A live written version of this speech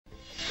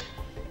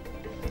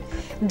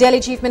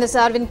Delhi Chief Minister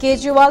Arvind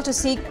Kejriwal to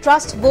seek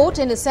trust vote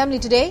in Assembly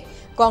today.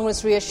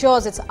 Congress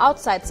reassures its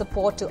outside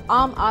support to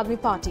Aam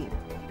Aadmi Party.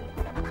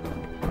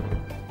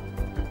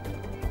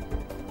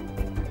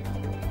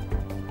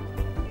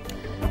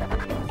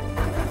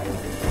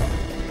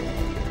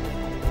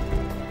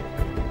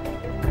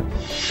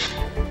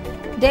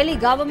 Delhi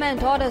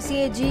government orders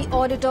CAG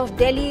audit of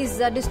Delhi's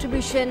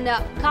distribution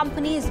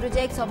companies,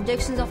 rejects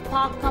objections of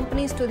park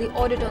companies to the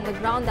audit on the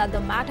ground that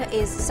the matter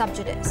is sub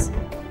judice.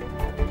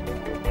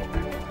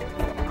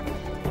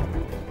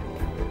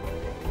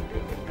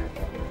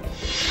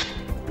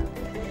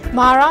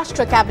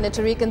 Maharashtra Cabinet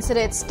to reconsider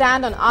its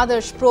stand on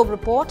Adarsh probe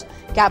report.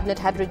 Cabinet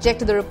had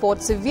rejected the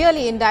report,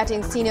 severely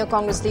indicting senior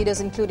Congress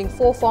leaders including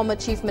 4 former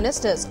chief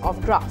ministers of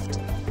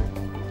Govt.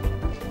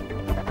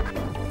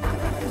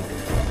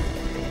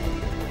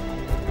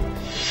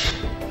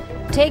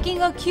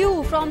 Taking a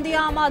cue from the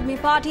Aam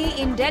Aadmi Party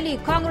in Delhi,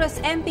 Congress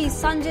MP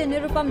Sanjay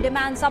Nirupam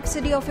demands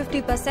subsidy of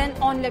 50%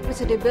 on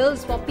electricity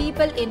bills for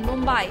people in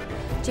Mumbai.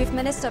 Chief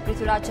Minister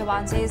Prithviraj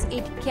Chavan says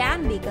it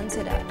can be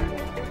considered.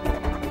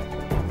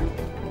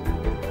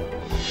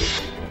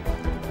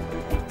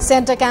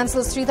 Centre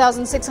cancels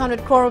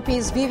 3,600 crore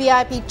rupees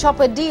VVIP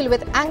chopper deal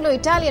with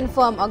Anglo-Italian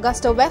firm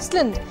Augusta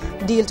Westland.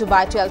 Deal to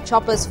buy 12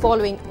 choppers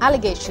following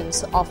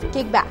allegations of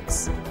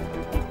kickbacks.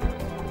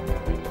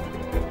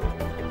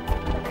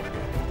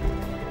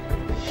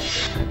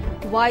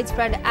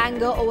 Widespread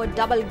anger over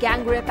double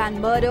gang rape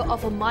and murder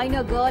of a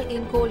minor girl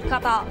in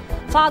Kolkata.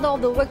 Father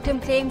of the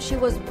victim claims she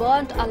was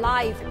burnt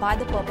alive by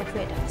the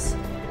perpetrators.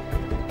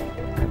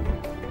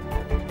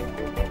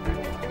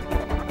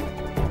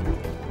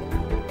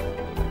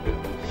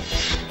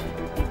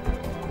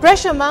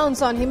 Pressure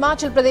mounts on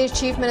Himachal Pradesh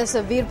Chief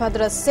Minister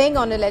Veerbhadra Singh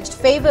on alleged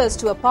favours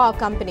to a power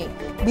company.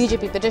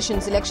 BJP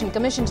petitions Election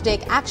Commission to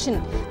take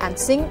action and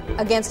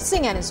against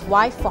Singh and his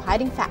wife for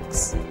hiding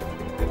facts.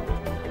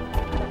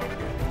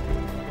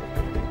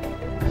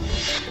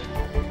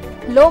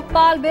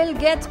 Lokpal bill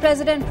gets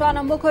President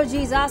Pranab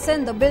Mukherjee's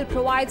assent. The bill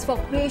provides for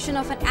creation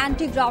of an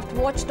anti-graft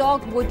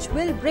watchdog which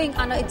will bring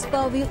under its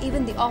purview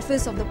even the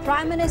office of the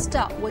Prime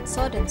Minister with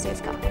certain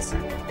safeguards.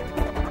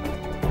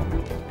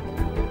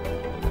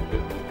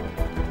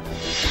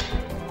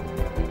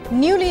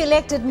 Newly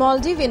elected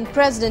Maldivian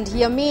President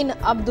Yamin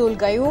Abdul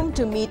Gayoom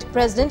to meet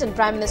President and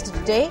Prime Minister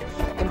today.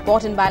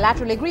 Important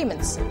bilateral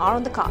agreements are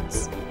on the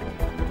cards.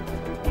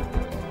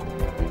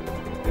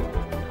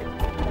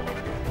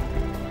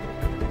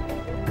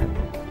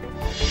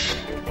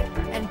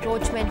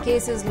 Encroachment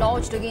cases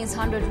lodged against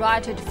 100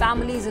 rioted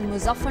families in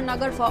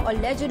Muzaffarnagar for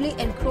allegedly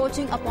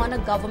encroaching upon a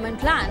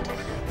government land.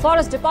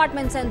 Forest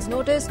Department sends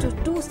notice to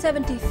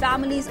 270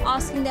 families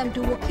asking them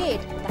to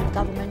vacate that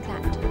government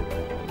land.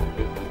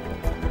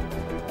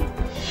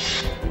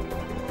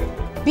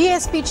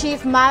 BSP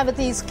Chief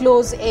Mayawati's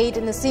close aide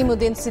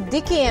Naseemuddin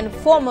Siddiqui and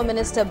former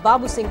Minister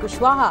Babu Singh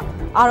Kushwaha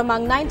are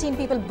among 19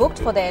 people booked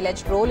for their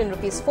alleged role in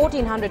Rs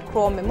 1,400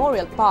 crore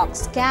Memorial Park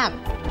scam.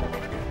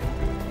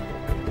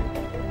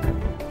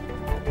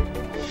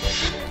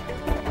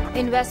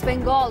 In West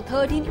Bengal,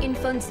 13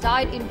 infants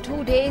died in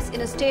 2 days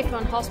in a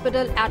state-run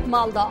hospital at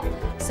Malda.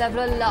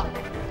 Several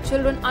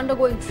children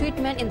undergoing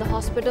treatment in the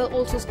hospital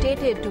also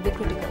stated to be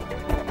critical.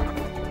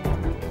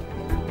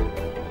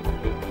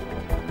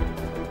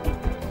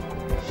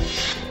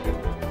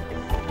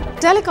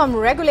 Telecom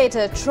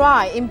regulator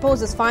TRAI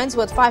imposes fines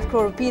worth 5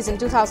 crore rupees in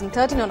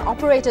 2013 on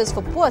operators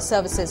for poor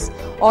services,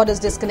 orders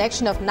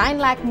disconnection of 9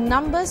 lakh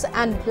numbers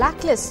and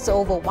blacklists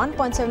over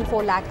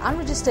 1.74 lakh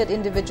unregistered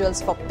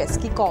individuals for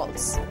pesky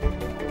calls.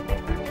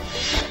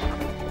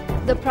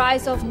 The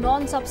price of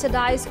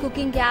non-subsidized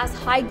cooking gas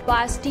hiked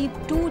by a steep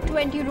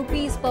 220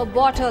 rupees per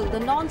bottle. The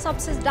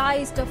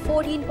non-subsidized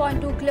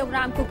 14.2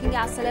 kilogram cooking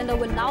gas cylinder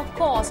will now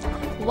cost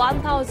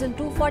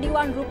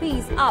 1,241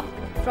 rupees, up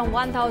from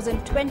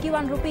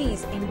 1,021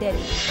 rupees in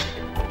Delhi.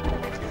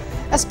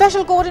 A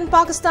special court in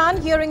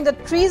Pakistan hearing the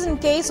treason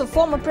case of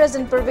former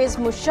President Pervez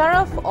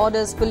Musharraf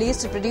orders police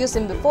to produce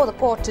him before the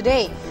court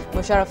today.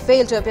 Musharraf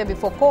failed to appear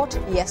before court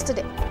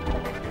yesterday.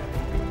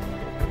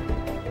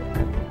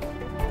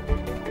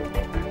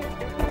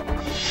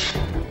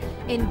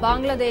 In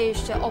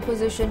Bangladesh,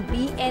 opposition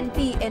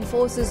BNP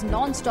enforces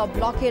non-stop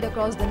blockade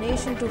across the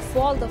nation to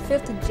fall the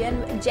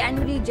 5th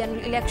January general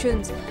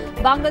elections.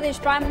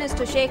 Bangladesh Prime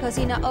Minister Sheikh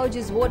Hasina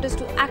urges voters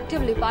to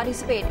actively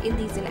participate in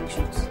these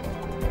elections.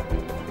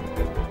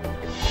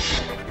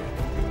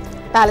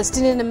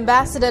 Palestinian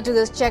ambassador to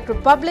the Czech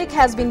Republic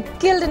has been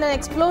killed in an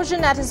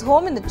explosion at his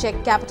home in the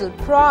Czech capital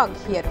Prague.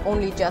 He had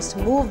only just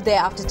moved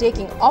there after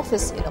taking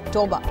office in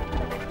October.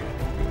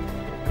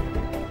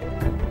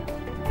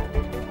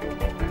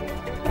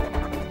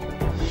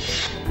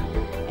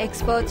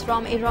 Experts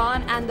from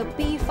Iran and the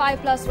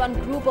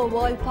P5+1 group of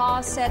world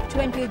powers set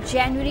 20th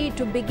January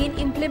to begin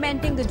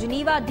implementing the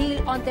Geneva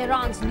deal on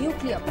Tehran's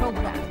nuclear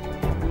program.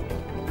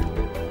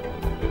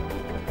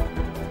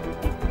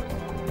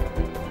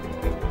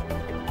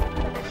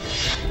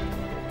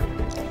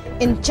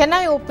 In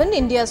Chennai Open,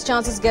 India's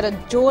chances get a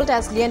jolt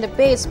as Leander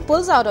Paes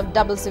pulls out of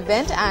doubles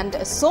event and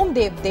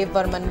Somdev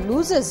Devvarman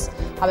loses.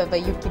 However,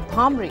 Yuki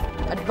Bhamri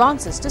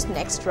advances to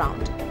next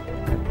round.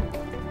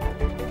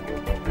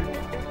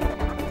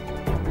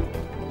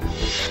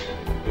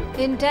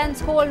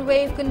 Intense cold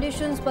wave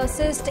conditions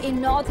persist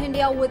in North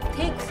India with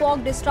thick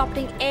fog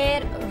disrupting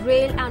air,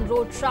 rail and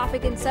road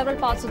traffic in several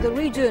parts of the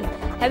region.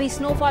 Heavy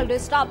snowfall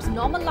disrupts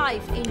normal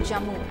life in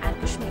Jammu and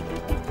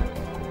Kashmir.